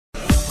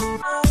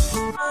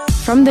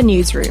From the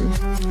newsroom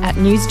at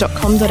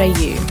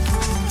news.com.au.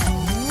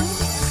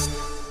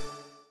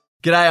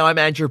 G'day, I'm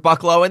Andrew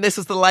Bucklow and this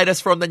is the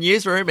latest from the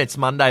newsroom. It's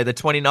Monday the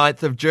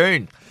 29th of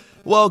June.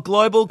 Well,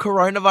 global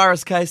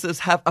coronavirus cases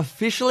have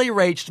officially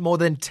reached more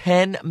than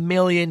 10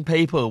 million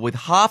people, with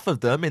half of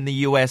them in the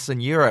US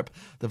and Europe.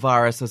 The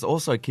virus has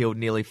also killed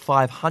nearly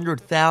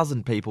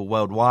 500,000 people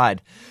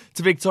worldwide.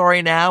 To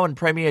Victoria now, and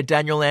Premier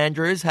Daniel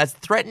Andrews has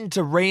threatened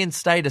to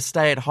reinstate a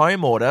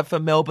stay-at-home order for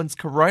Melbourne's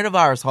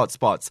coronavirus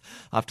hotspots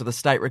after the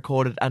state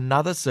recorded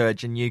another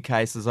surge in new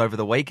cases over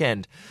the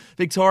weekend.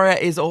 Victoria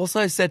is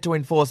also set to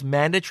enforce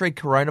mandatory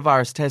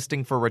coronavirus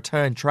testing for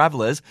return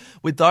travellers,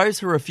 with those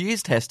who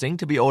refuse testing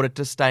to be ordered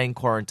to stay in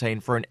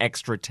quarantine for an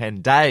extra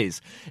 10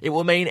 days. It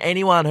will mean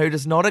anyone who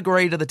does not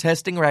agree to the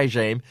testing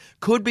regime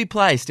could be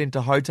placed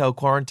into hotel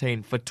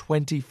quarantine for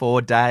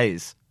 24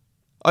 days.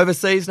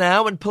 Overseas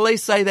now, and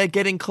police say they're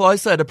getting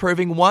closer to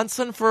proving once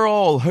and for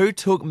all who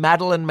took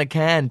Madeleine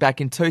McCann back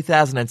in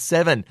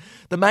 2007.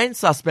 The main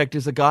suspect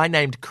is a guy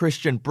named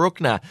Christian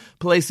Bruckner.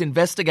 Police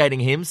investigating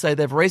him say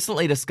they've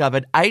recently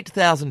discovered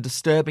 8,000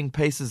 disturbing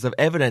pieces of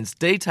evidence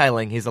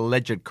detailing his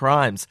alleged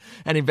crimes.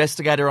 An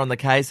investigator on the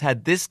case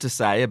had this to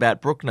say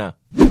about Bruckner.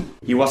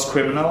 He was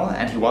criminal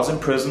and he was in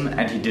prison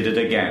and he did it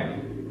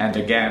again and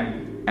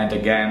again and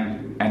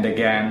again and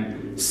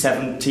again,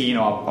 17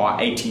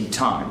 or 18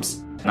 times.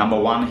 Number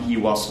one, he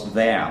was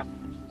there.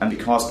 And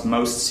because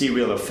most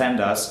serial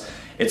offenders,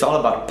 it's all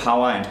about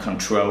power and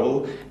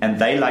control, and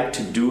they like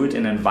to do it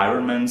in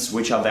environments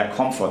which are their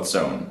comfort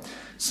zone.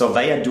 So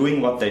they are doing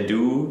what they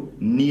do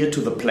near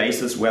to the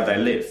places where they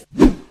live.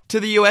 To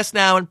the US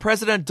now, and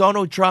President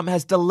Donald Trump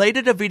has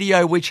deleted a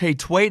video which he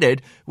tweeted,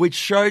 which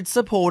showed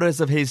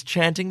supporters of his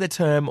chanting the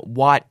term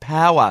white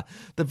power.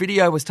 The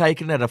video was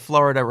taken at a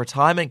Florida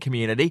retirement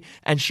community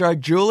and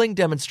showed dueling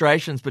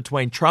demonstrations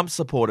between Trump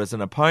supporters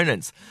and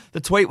opponents.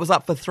 The tweet was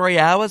up for 3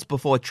 hours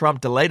before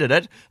Trump deleted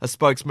it. A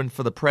spokesman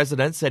for the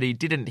president said he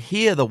didn't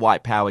hear the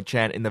white power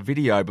chant in the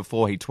video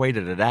before he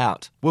tweeted it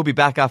out. We'll be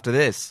back after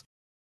this.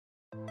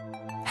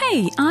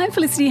 Hey, I'm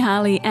Felicity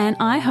Harley and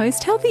I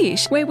host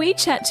Healthyish, where we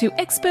chat to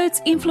experts,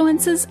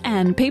 influencers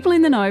and people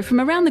in the know from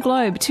around the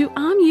globe to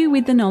arm you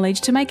with the knowledge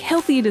to make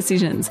healthier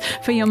decisions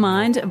for your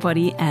mind,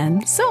 body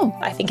and soul.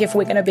 I think if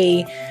we're going to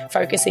be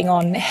focusing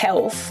on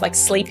health, like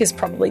sleep is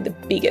probably the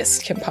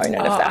biggest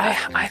component of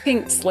that. I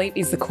think sleep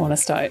is the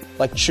cornerstone.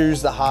 Like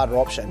choose the harder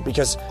option,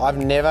 because I've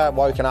never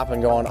woken up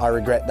and gone, I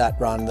regret that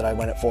run that I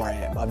went at 4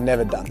 a.m. I've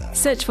never done that.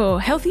 Search for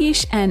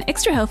Healthyish and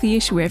Extra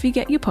Healthyish wherever you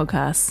get your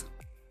podcasts.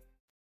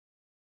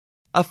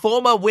 A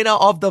former winner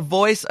of The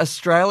Voice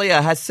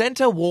Australia has sent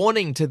a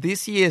warning to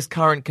this year's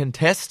current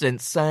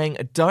contestants saying,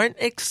 don't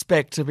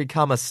expect to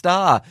become a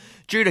star.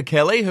 Judah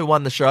Kelly, who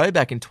won the show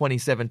back in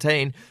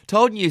 2017,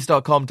 told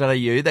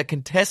news.com.au that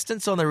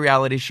contestants on the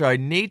reality show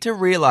need to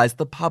realise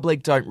the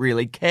public don't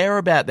really care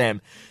about them.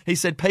 He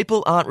said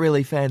people aren't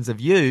really fans of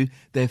you,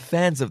 they're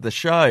fans of the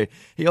show.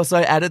 He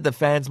also added the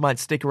fans might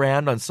stick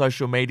around on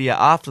social media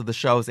after the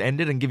show has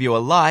ended and give you a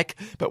like,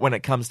 but when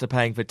it comes to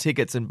paying for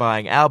tickets and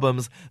buying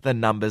albums, the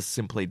numbers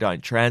simply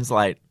don't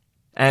translate.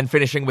 And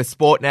finishing with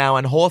sport now,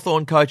 and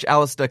Hawthorn coach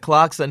Alistair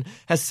Clarkson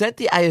has sent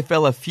the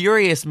AFL a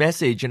furious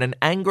message in an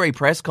angry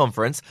press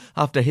conference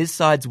after his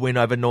side's win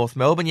over North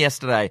Melbourne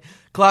yesterday.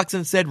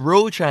 Clarkson said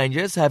rule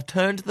changes have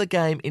turned the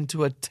game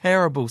into a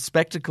terrible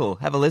spectacle.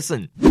 Have a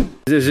listen.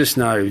 There's just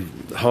no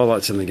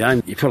highlights in the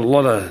game. You put a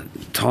lot of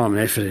time and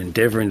effort and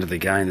endeavour into the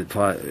game.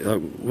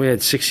 We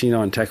had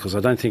 69 tackles. I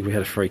don't think we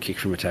had a free kick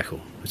from a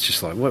tackle. It's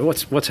just like,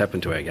 what's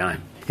happened to our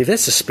game? If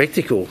that's the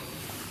spectacle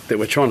that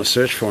we're trying to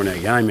search for in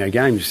our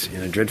game's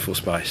in a dreadful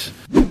space.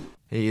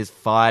 He is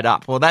fired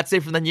up. Well, that's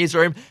it from the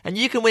newsroom, and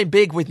you can win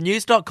big with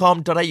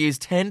news.com.au's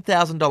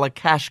 $10,000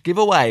 cash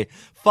giveaway.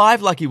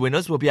 5 lucky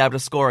winners will be able to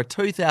score a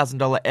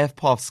 $2,000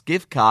 FPOFs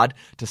gift card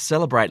to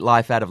celebrate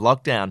life out of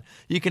lockdown.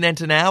 You can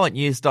enter now at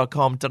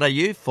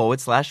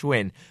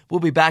news.com.au/win. We'll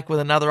be back with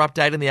another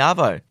update in the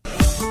Arvo.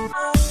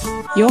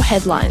 Your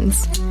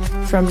headlines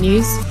from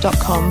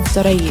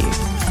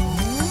news.com.au.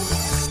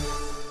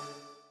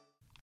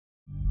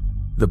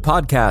 The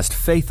podcast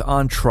Faith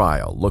on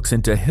Trial looks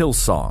into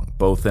Hillsong,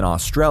 both in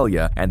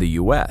Australia and the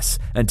US,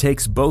 and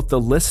takes both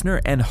the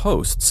listener and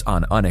hosts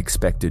on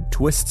unexpected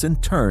twists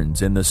and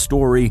turns in the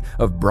story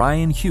of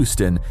Brian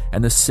Houston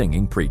and the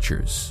Singing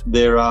Preachers.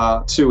 There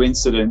are 2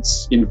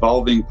 incidents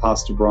involving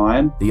Pastor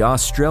Brian. The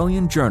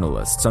Australian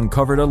journalists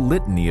uncovered a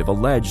litany of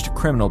alleged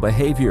criminal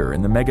behaviour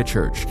in the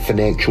megachurch.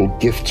 Financial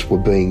gifts were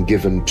being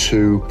given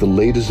to the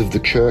leaders of the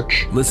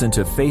church. Listen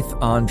to Faith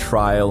on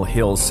Trial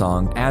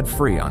Hillsong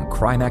ad-free on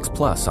Crimex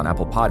Plus on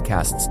Apple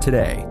Podcasts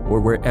today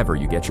or wherever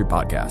you get your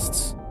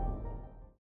podcasts.